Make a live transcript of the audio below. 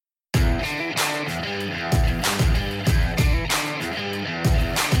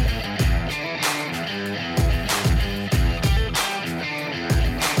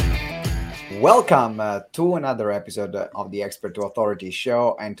Welcome to another episode of the Expert to Authority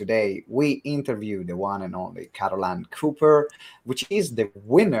show. And today we interview the one and only Caroline Cooper, which is the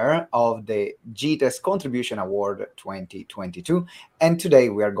winner of the GTeX Contribution Award 2022. And today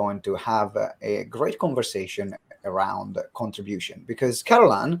we are going to have a great conversation around contribution, because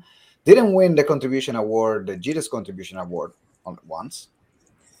Caroline didn't win the Contribution Award, the GTeX Contribution Award, once.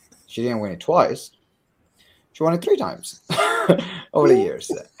 She didn't win it twice. She won it 3 times over the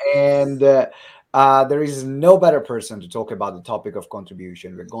years. And there is no better person to talk about the topic of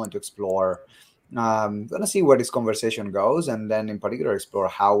contribution. We're going to explore, going to see where this conversation goes, and then in particular explore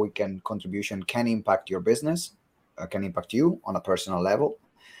how contribution can impact your business, can impact you on a personal level,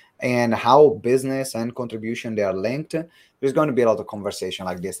 and how business and contribution, they are linked. There's going to be a lot of conversation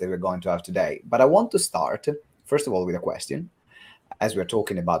like this that we're going to have today. But I want to start, first of all, with a question. As we're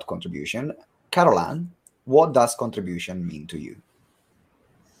talking about contribution, Caroline, what does contribution mean to you?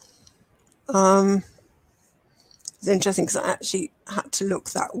 It's interesting because I actually had to look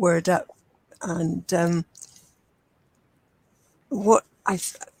that word up, and what I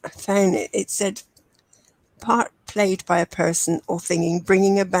found, it said part played by a person or thing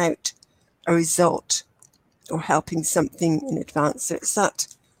bringing about a result or helping something in advance. So it's that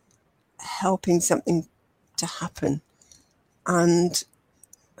helping something to happen. And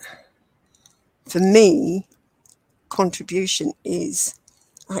for me, contribution is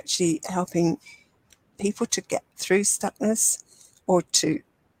actually helping people to get through stuckness or to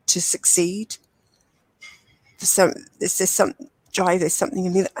succeed. There's some drive, there's something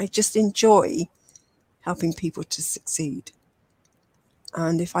in me that I just enjoy helping people to succeed.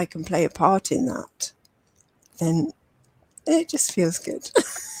 And if I can play a part in that, then it just feels good.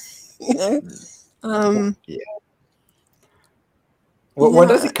 Yeah. Where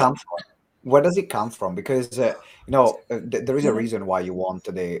does it come from? Where does it come from? Because there is a reason why you won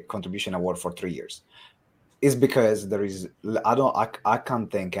the Contribution Award for 3 years. Is because I can't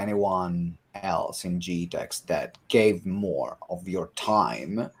think anyone else in GTeX that gave more of your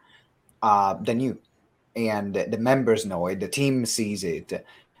time than you, and the members know it. The team sees it.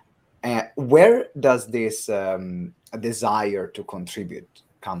 Where does this desire to contribute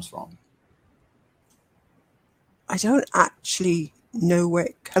comes from? I don't actually know where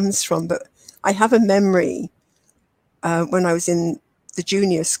it comes from, but I have a memory when I was in the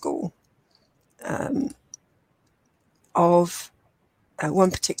junior school of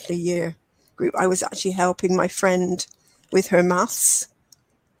one particular year group. I was actually helping my friend with her maths,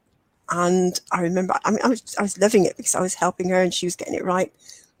 and I remember, I was loving it because I was helping her and she was getting it right.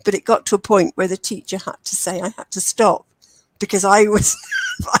 But it got to a point where the teacher had to say I had to stop because I was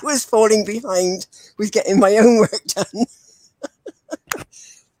falling behind with getting my own work done.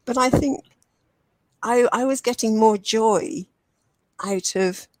 But I think I was getting more joy out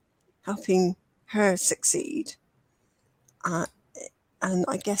of helping her succeed. And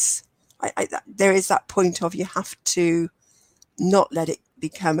I guess there is that point of you have to not let it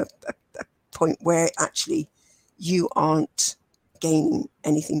become a point where actually you aren't gaining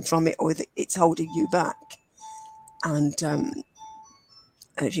anything from it, or that it's holding you back. And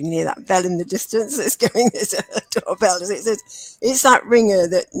if you can hear that bell in the distance that's going, there's a doorbell. It says it's that ringer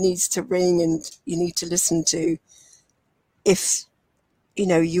that needs to ring, and you need to listen to. If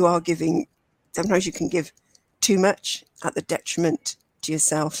you are giving, sometimes you can give too much at the detriment to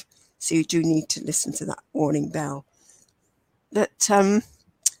yourself, so you do need to listen to that warning bell. But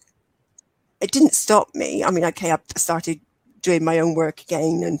it didn't stop me. I mean, okay, I started doing my own work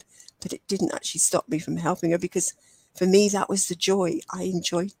again, but it didn't actually stop me from helping her, because for me, that was the joy. I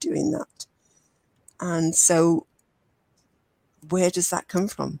enjoyed doing that. And so where does that come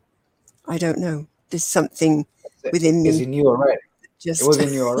from? I don't know. There's something within me. It's in you already. It was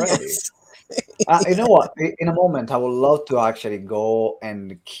in you already. Yes. You know what? In a moment, I would love to actually go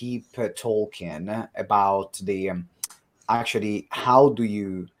and keep talking about actually how do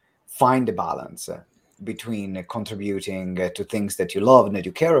you find the balance between contributing to things that you love and that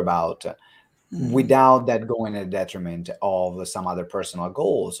you care about, without that going at the detriment of some other personal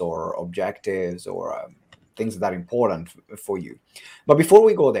goals or objectives or things that are important for you. But before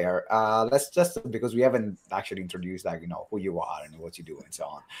we go there, let's just, because we haven't actually introduced who you are and what you do and so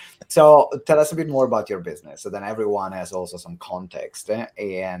on. So tell us a bit more about your business, so then everyone has also some context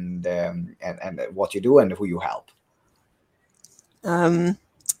and what you do and who you help.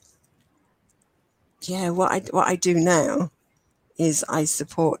 What I do now is I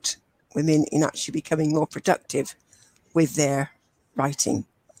support women in actually becoming more productive with their writing,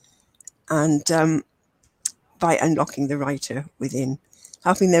 and by unlocking the writer within,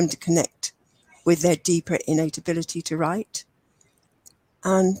 helping them to connect with their deeper innate ability to write,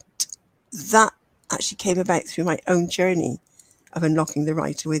 and that actually came about through my own journey of unlocking the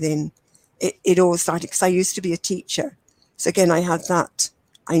writer within. It all started because I used to be a teacher. So again, I had that.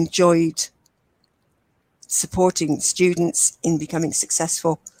 I enjoyed supporting students in becoming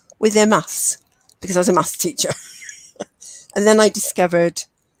successful with their maths because I was a maths teacher. And then I discovered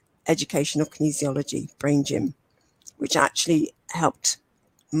educational kinesiology, Brain Gym, which actually helped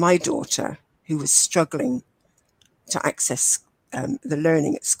my daughter, who was struggling to access the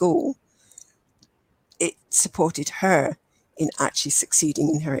learning at school. It supported her in actually succeeding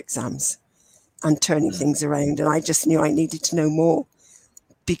in her exams and turning things around. And I just knew I needed to know more,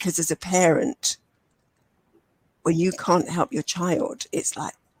 because as a parent, when you can't help your child, it's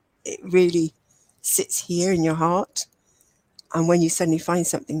like it really sits here in your heart. And when you suddenly find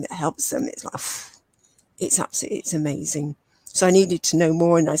something that helps them, it's like, it's amazing. So I needed to know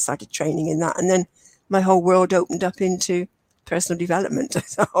more, and I started training in that. And then my whole world opened up into personal development.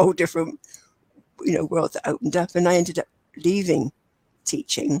 It's a whole different, world that opened up. And I ended up leaving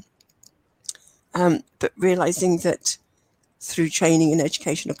teaching, but realizing that through training in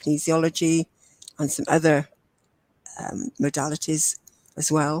educational kinesiology and some other modalities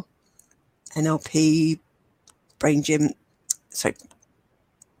as well, NLP, Brain Gym,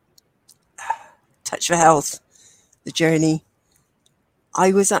 Touch for Health, the journey,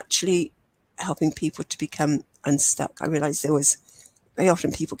 I was actually helping people to become unstuck. I realized there was very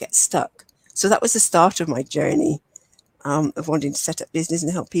often people get stuck. So that was the start of my journey of wanting to set up business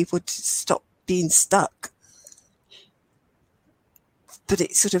and help people to stop being stuck. But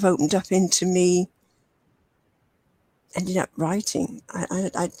it sort of opened up into me, ended up writing.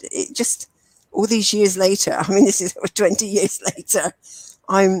 It just, all these years later, I mean, this is 20 years later,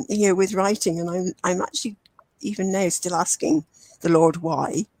 I'm here with writing, and I'm actually even now still asking the Lord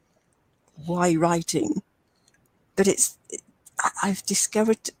why writing. But I've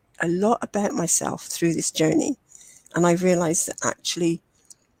discovered a lot about myself through this journey, and I've realized that actually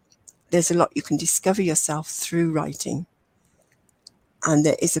there's a lot you can discover yourself through writing, and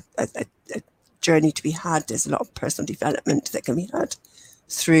there is a journey to be had. There's a lot of personal development that can be had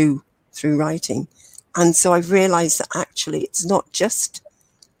through writing. And so I've realized that actually it's not just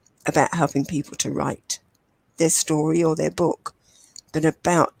about helping people to write their story or their book, but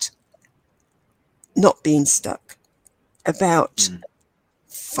about not being stuck, about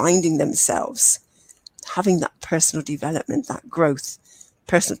finding themselves, having that personal development, that growth,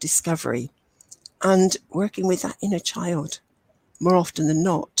 personal discovery, and working with that inner child more often than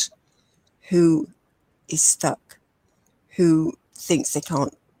not, who is stuck, who thinks they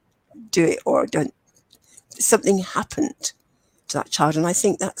can't do it or don't. Something happened to that child. And I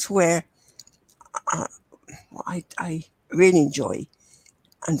think that's where I really enjoy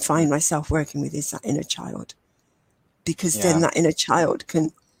and find myself working with, is that inner child, because then that inner child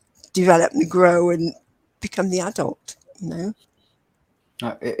can develop and grow and become the adult,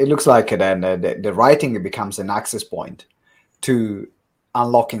 It looks like then the writing becomes an access point to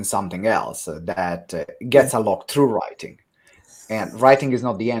unlocking something else that gets unlocked through writing. And writing is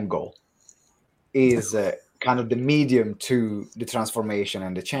not the end goal, is kind of the medium to the transformation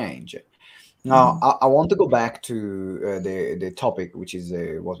and the change. Now, I want to go back to the topic, which is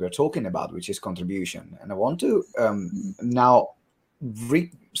what we're talking about, which is contribution. And I want to now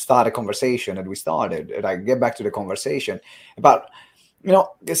restart a conversation that we started, and get back to the conversation about,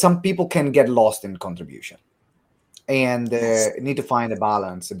 some people can get lost in contribution and need to find a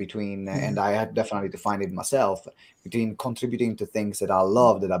balance between, and I had definitely to find it myself, between contributing to things that I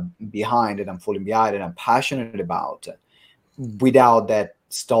love, that I'm behind, that I'm fully behind, and I'm passionate about, without that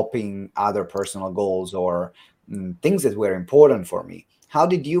stopping other personal goals or things that were important for me. How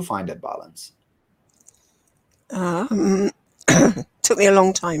did you find that balance? Took me a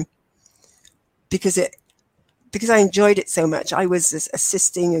long time, because I enjoyed it so much. I was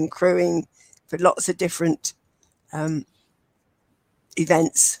assisting and crewing for lots of different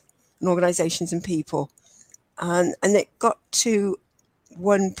events and organizations and people, and it got to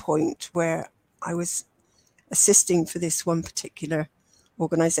one point where I was assisting for this one particular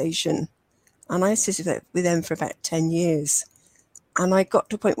organization, and I assisted with them for about 10 years, and I got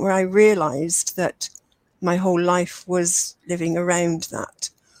to a point where I realized that my whole life was living around that.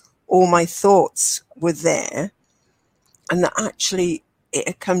 All my thoughts were there, and that actually it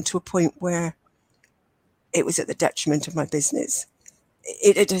had come to a point where it was at the detriment of my business.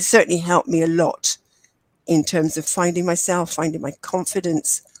 It has certainly helped me a lot in terms of finding myself, finding my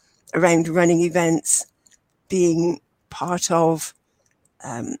confidence around running events, being part of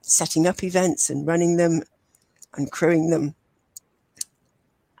setting up events and running them and crewing them.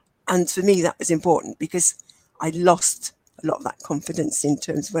 And for me, that was important, because I lost a lot of that confidence in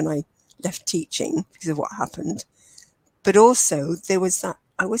terms of when I left teaching because of what happened. But also there was that,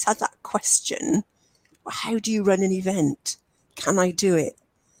 I always had that question, well, how do you run an event? Can I do it?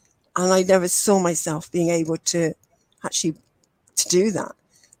 And I never saw myself being able to actually to do that.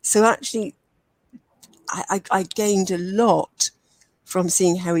 So actually, I gained a lot from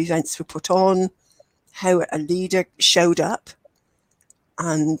seeing how events were put on, how a leader showed up,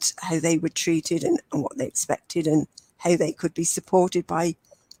 and how they were treated, and what they expected, and how they could be supported by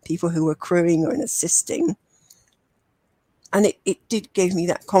people who were crewing or assisting. And it did give me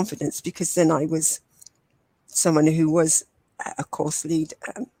that confidence, because then I was someone who was a course lead,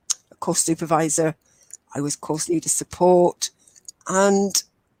 a course supervisor. I was course leader support, and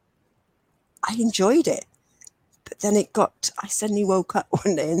I enjoyed it. But then I suddenly woke up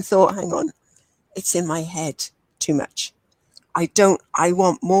one day and thought, hang on, it's in my head too much. I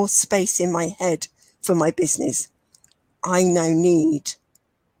want more space in my head for my business. I now need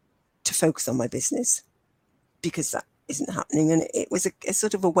to focus on my business, because that isn't happening. And it was a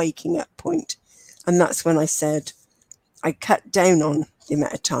sort of a waking up point. And that's when I said, I cut down on the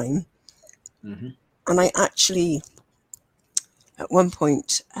amount of time. Mm-hmm. And I actually, at one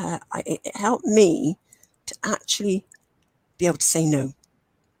point, it helped me to actually be able to say no.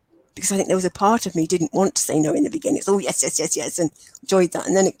 Because I think there was a part of me didn't want to say no in the beginning. It's, oh, yes, yes, yes, yes, and enjoyed that.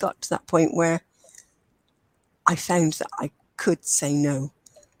 And then it got to that point where I found that I could say no,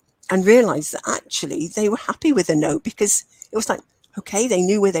 and realised that actually they were happy with a no, because it was like, okay, they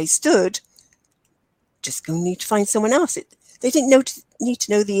knew where they stood, just going to need to find someone else. They didn't need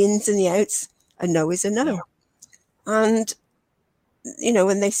to know the ins and the outs. A no is a no. Yeah. And,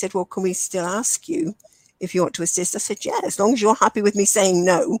 when they said, well, can we still ask you if you want to assist? I said, yeah, as long as you're happy with me saying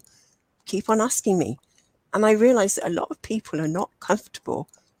no, keep on asking me. And I realised that a lot of people are not comfortable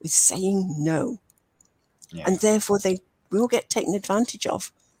with saying no. Yeah. And therefore they will get taken advantage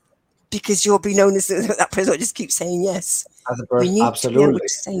of, because you'll be known as that person who just keeps saying yes. As a person, you need absolutely. to be able to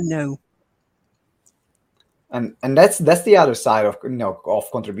say no. And that's the other side of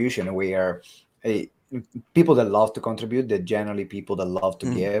of contribution, where people that love to contribute, they're generally people that love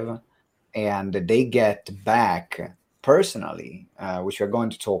to give, and they get back personally, which we're going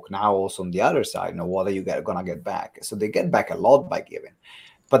to talk now also on the other side. What are you gonna get back? So they get back a lot by giving,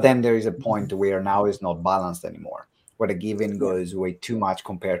 but then there is a point where now it's not balanced anymore, where the giving goes way too much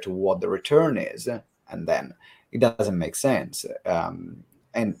compared to what the return is, and then it doesn't make sense.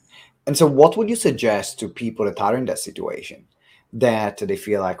 And so what would you suggest to people that are in that situation, that they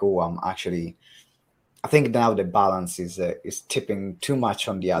feel like, oh, I think now the balance is tipping too much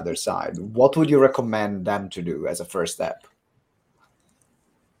on the other side? What would you recommend them to do as a first step?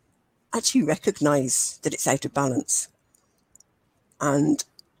 Actually recognize that it's out of balance, and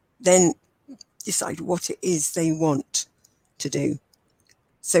then decide what it is they want to do.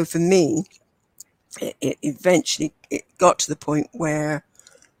 So for me, it eventually got to the point where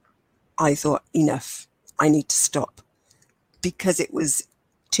I thought, enough, I need to stop, because it was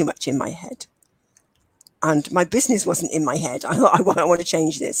too much in my head. And my business wasn't in my head. I want to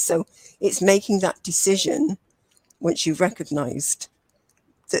change this. So it's making that decision once you've recognized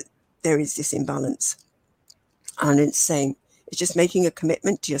that there is this imbalance. And it's just making a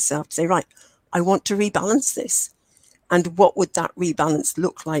commitment to yourself to say, right, I want to rebalance this. And what would that rebalance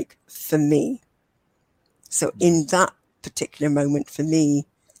look like for me? So in that particular moment for me,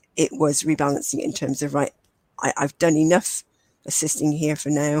 it was rebalancing in terms of, right, I've done enough assisting here for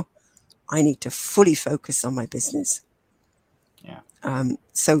now. I need to fully focus on my business. Yeah.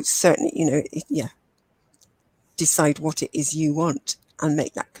 So certainly, decide what it is you want and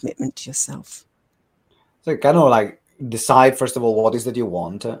make that commitment to yourself. So kind of like decide, first of all, what is that you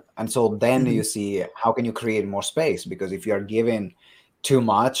want. And so then you see how can you create more space, because if you are giving too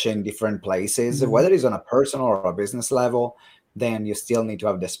much in different places, whether it's on a personal or a business level, then you still need to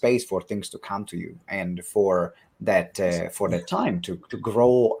have the space for things to come to you, and for that time to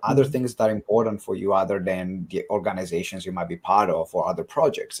grow other things that are important for you, other than the organizations you might be part of or other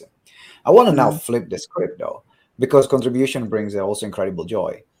projects. I want to now flip the script though, because contribution brings also incredible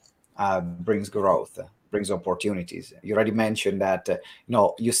joy, brings growth, brings opportunities. You already mentioned that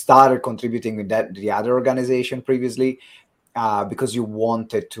you started contributing with the other organization previously because you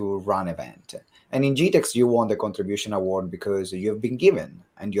wanted to run event. And in GTeX, you won the contribution award because you've been given,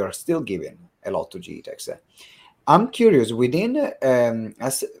 and you're still giving a lot to GTeX. I'm curious,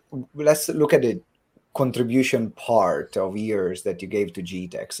 let's look at the contribution part of years that you gave to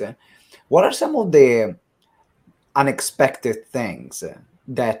GTeX. What are some of the unexpected things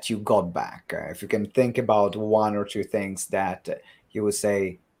that you got back? If you can think about one or two things that you would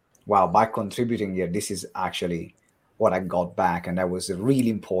say, wow, by contributing here, this is actually what I got back, and that was really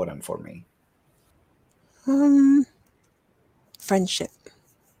important for me. Friendship,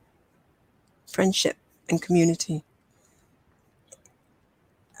 friendship, and community.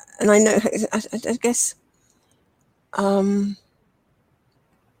 And I know, I guess, because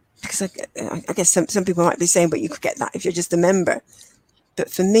I guess some people might be saying, but you could get that if you're just a member. But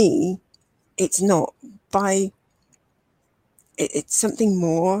for me, it's not. It's something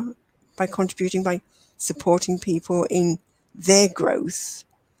more, by contributing, by supporting people in their growth.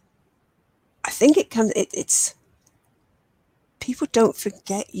 I think it's people don't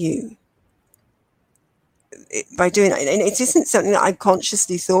forget you by doing that. And it isn't something that I've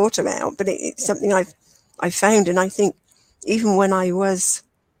consciously thought about, but it's something I've found. And I think even when I was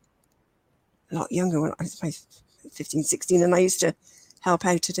a lot younger, when I was 15, 16, and I used to help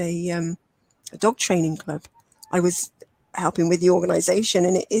out at a dog training club, I was helping with the organization,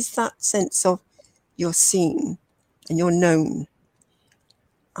 and it is that sense of you're seen and you're known.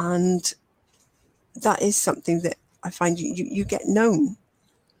 And that is something that I find you get known.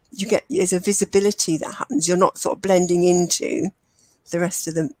 There's a visibility that happens. You're not sort of blending into the rest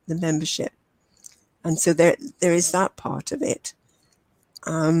of the membership. And so there is that part of it.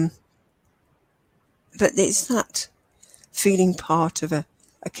 But it's that feeling part of a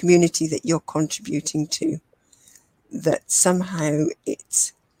community that you're contributing to, that somehow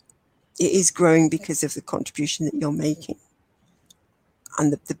it is growing because of the contribution that you're making.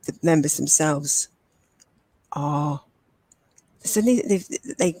 And the members themselves are, so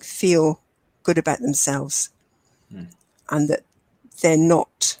they feel good about themselves, and that they're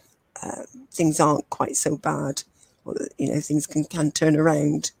not, things aren't quite so bad, or that, things can turn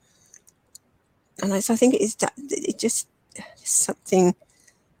around. And so I think it just something,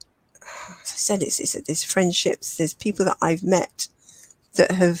 as I said, there's friendships, there's people that I've met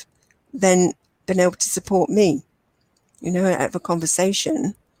that have then been able to support me, out of a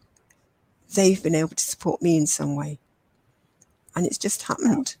conversation, they've been able to support me in some way. And it's just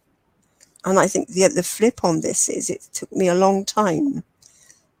happened. And I think the flip on this is it took me a long time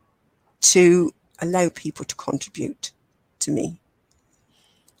to allow people to contribute to me.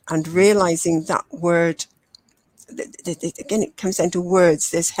 And realizing that word, again, it comes down to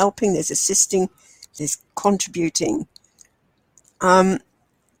words. There's helping, there's assisting, there's contributing. And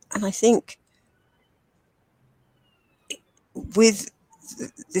I think with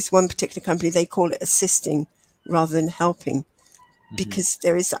this one particular company, they call it assisting rather than helping, because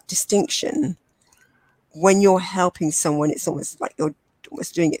there is that distinction. When you're helping someone, it's almost like you're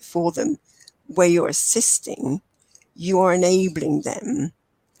almost doing it for them. Where you're assisting, you are enabling them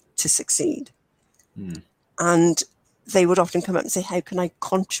to succeed. And they would often come up and say, how can I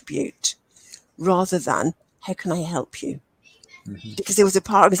contribute, rather than how can I help you? Because there was a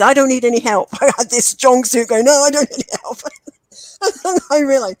part of me, I don't need any help. I had this strong suit going, no, I don't need help. And I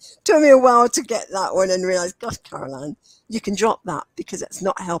realized, it took me a while to get that one, and realized, God, Caroline, you can drop that, because that's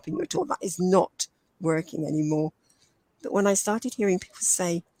not helping you at all. That is not working anymore. But when I started hearing people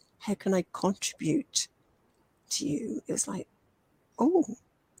say, how can I contribute to you? It was like, oh,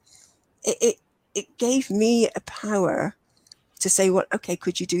 it gave me a power to say, well, okay,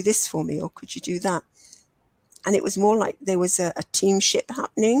 could you do this for me, or could you do that? And it was more like there was a teamship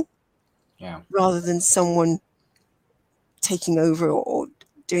happening, rather than someone taking over or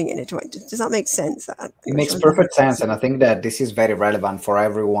doing it in a way. Does that make sense? It makes perfect sense. And I think that this is very relevant for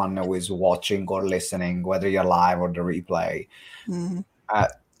everyone who is watching or listening, whether you're live or the replay,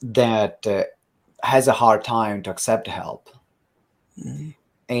 that has a hard time to accept help.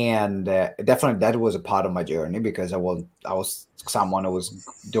 And definitely that was a part of my journey, because I was someone who was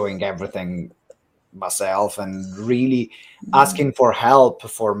doing everything myself, and really asking for help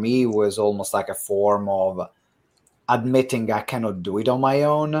for me was almost like a form of admitting I cannot do it on my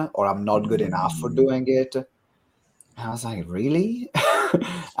own, or I'm not good enough for doing it. And I was like, really?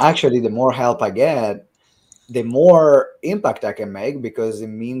 Actually, the more help I get, the more impact I can make, because it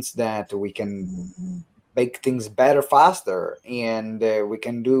means that we can make things better faster, and we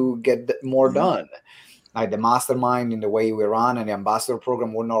can get more done. Like the mastermind, in the way we run, and the ambassador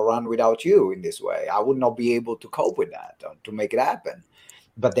program would not run without you in this way. I would not be able to cope with that, to make it happen.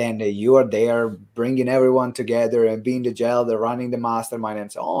 But then you are there bringing everyone together and being the gel, the running the mastermind,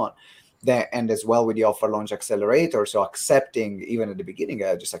 and so on. And as well with the offer launch accelerator. So accepting, even at the beginning,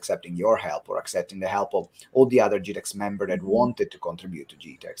 just accepting your help, or accepting the help of all the other GTeX members that wanted to contribute to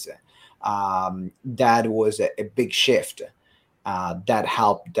GTeX. That was a big shift. That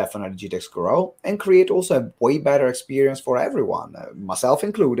helped definitely GTeX grow and create also a way better experience for everyone, myself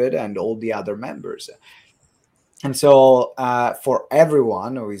included, and all the other members. And so for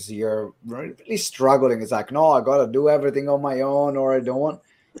everyone who is here really struggling, it's like, no, I got to do everything on my own or I don't.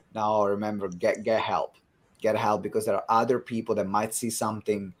 Now remember, get help. Get help, because there are other people that might see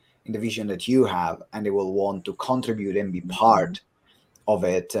something in the vision that you have, and they will want to contribute and be part of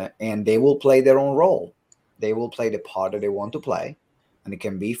it, and they will play their own role. They will play the part that they want to play, and it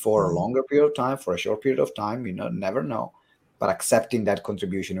can be for a longer period of time, for a short period of time, never know. But accepting that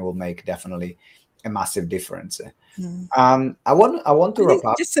contribution will make definitely a massive difference. Mm. I want to I wrap think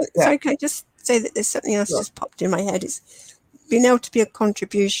up. just Yeah, sorry, can I just say that there's something else sure. just popped in my head? Is being able to be a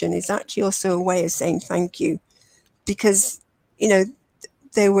contribution is actually also a way of saying thank you, because you know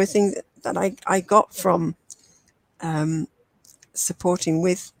there were things that I got from um, supporting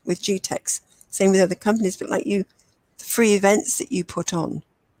with GTeX, same with other companies, but like you, the free events that you put on,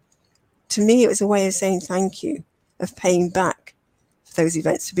 to me it was a way of saying thank you, of paying back for those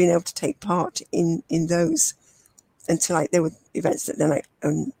events, for being able to take part in those. Until like there were events that then like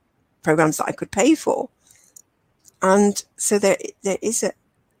programs that I could pay for, and so there is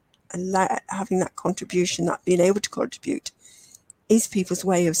having that contribution, that being able to contribute, is people's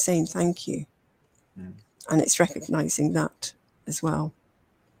way of saying thank you, Mm. and it's recognizing that as well.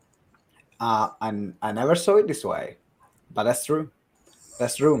 And I never saw it this way, but that's true.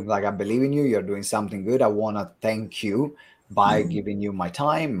 That's true. Like, I believe in you. You're doing something good. I want to thank you by Mm. giving you my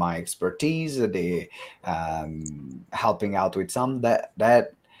time, my expertise, the helping out with some that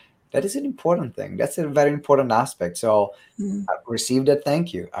is an important thing. That's a very important aspect. So Mm. receive that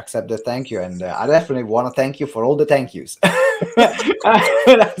thank you, accept that thank you, and I definitely want to thank you for all the thank yous.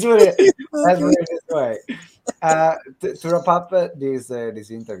 That's what it. That's what it is. Way. To wrap up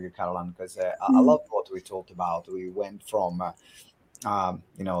this interview, Caroline, because I Mm. love what we talked about. We went from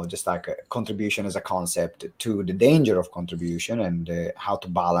just like a contribution as a concept to the danger of contribution, and how to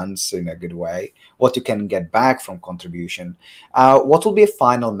balance in a good way what you can get back from contribution. What will be a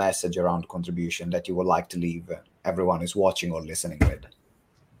final message around contribution that you would like to leave everyone who's watching or listening with?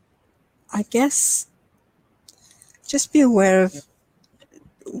 I guess just be aware of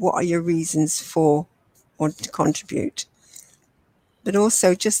what are your reasons for wanting to contribute, but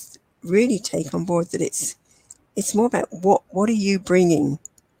also just really take on board that it's more about what are you bringing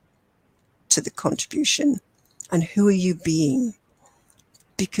to the contribution, and who are you being,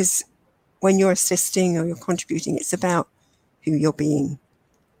 because when you're assisting or you're contributing, it's about who you're being.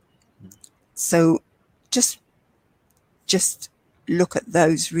 So just just look at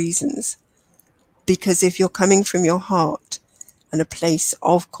those reasons, because if you're coming from your heart and a place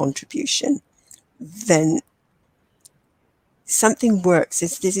of contribution, then something works.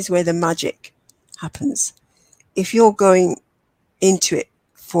 This is where the magic happens. If you're going into it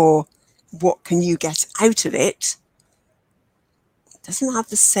for what can you get out of it, doesn't have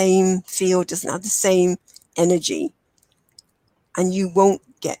the same feel, doesn't have the same energy, and you won't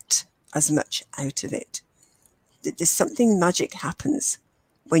get as much out of it. There's something magic happens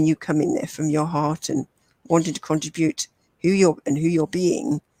when you come in there from your heart and wanting to contribute who you're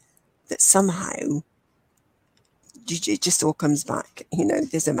being, that somehow it just all comes back.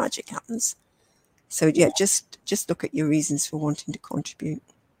 There's a magic happens. So yeah, just look at your reasons for wanting to contribute.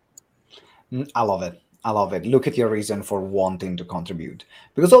 I love it. I love it. Look at your reason for wanting to contribute.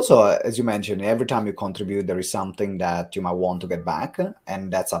 Because also, as you mentioned, every time you contribute, there is something that you might want to get back,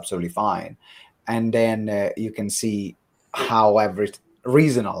 and that's absolutely fine. And then you can see how every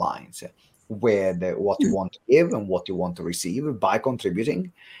reason aligns with what you Mm. want to give and what you want to receive by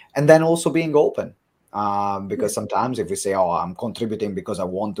contributing, and then also being open. Yeah. Because sometimes if we say, oh, I'm contributing because I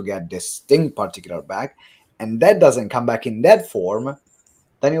want to get this thing particular back, and that doesn't come back in that form,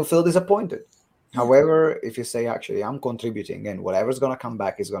 then you'll feel disappointed. Yeah. However, if you say, actually, I'm contributing and whatever's going to come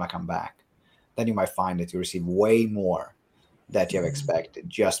back is going to come back, then you might find that you receive way more that you have expected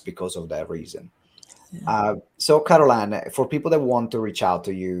just because of that reason. Yeah. So, Caroline, for people that want to reach out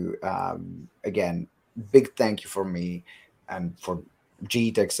to you, again, big thank you for me and for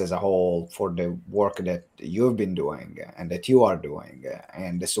GTeX as a whole for the work that you've been doing and that you are doing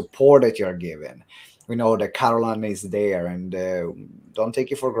and the support that you're giving. We know that Caroline is there, and don't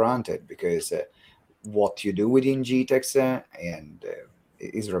take it for granted, because what you do within GTeX and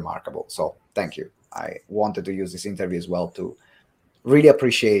is remarkable. So thank you. I wanted to use this interview as well to really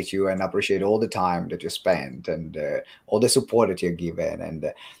appreciate you and appreciate all the time that you spent, and all the support that you're given,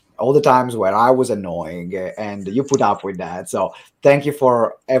 and all the times where I was annoying, and you put up with that. So thank you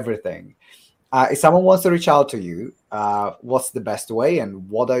for everything. If someone wants to reach out to you, what's the best way, and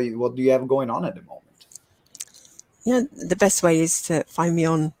what do you have going on at the moment? Yeah, the best way is to find me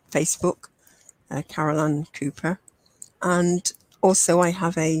on Facebook, Caroline Cooper, and also I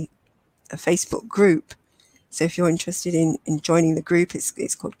have a Facebook group So if you're interested in joining the group,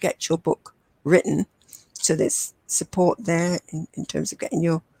 it's called Get Your Book Written. So there's support there in terms of getting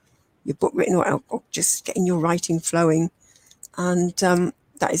your book written, or just getting your writing flowing. And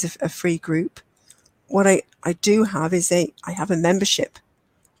that is a free group. What I do have is I have a membership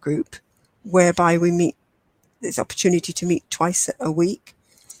group whereby we meet. There's opportunity to meet twice a week.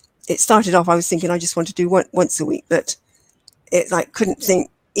 It started off, I was thinking I just want to do once a week, but it couldn't think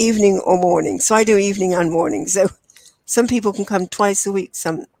evening or morning. So I do evening and morning. So some people can come twice a week,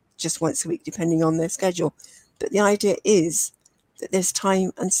 some just once a week, depending on their schedule. But the idea is that there's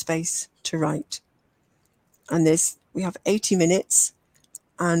time and space to write. And we have 80 minutes,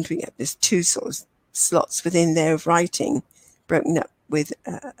 and there's 2 sort of slots within there of writing, broken up with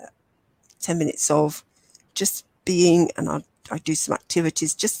 10 minutes of just being, and I do some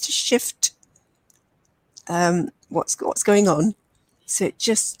activities just to shift what's going on, so it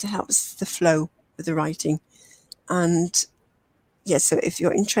just helps the flow with the writing. And so if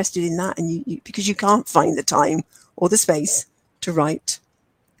you're interested in that, and you because you can't find the time or the space to write,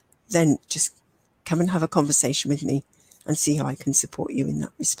 then just come and have a conversation with me and see how I can support you in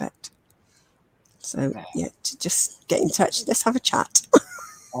that respect. So to just get in touch, let's have a chat.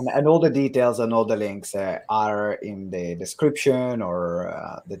 And all the details and all the links are in the description,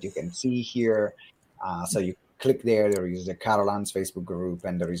 or that you can see here. So you click there. There is the Caroline's Facebook group,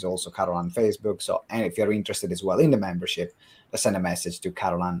 and there is also Caroline Facebook. So, and if you're interested as well in the membership, just send a message to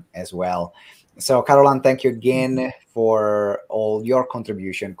Caroline as well. So, Caroline, thank you again for all your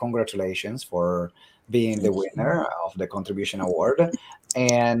contribution. Congratulations for being the winner of the Contribution Award.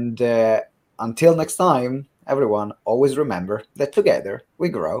 And until next time, everyone, always remember that together we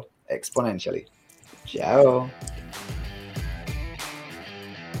grow exponentially. Ciao.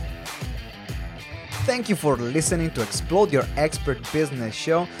 Thank you for listening to Explode Your Expert Business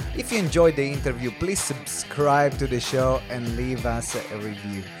Show. If you enjoyed the interview, please subscribe to the show and leave us a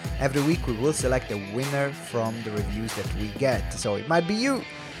review. Every week we will select a winner from the reviews that we get. So it might be you.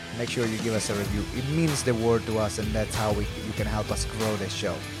 Make sure you give us a review. It means the world to us, and that's how you can help us grow the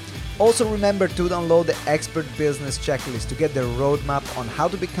show. Also remember to download the Expert Business Checklist to get the roadmap on how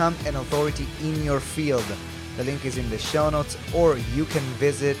to become an authority in your field. The link is in the show notes, or you can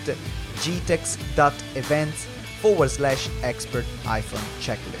visit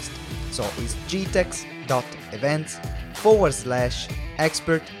gtex.events/expert-checklist. So it's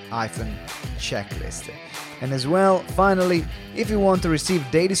gtex.events/expert-checklist. And as well, finally, if you want to receive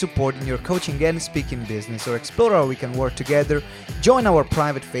daily support in your coaching and speaking business, or explore how we can work together, join our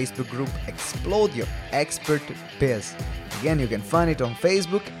private Facebook group, Explode Your Expert Biz. Again, you can find it on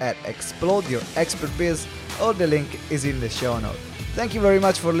Facebook at Explode Your Expert Biz, or the link is in the show notes. Thank you very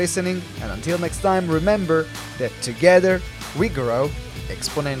much for listening, and until next time, remember that together we grow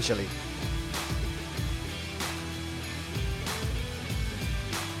exponentially.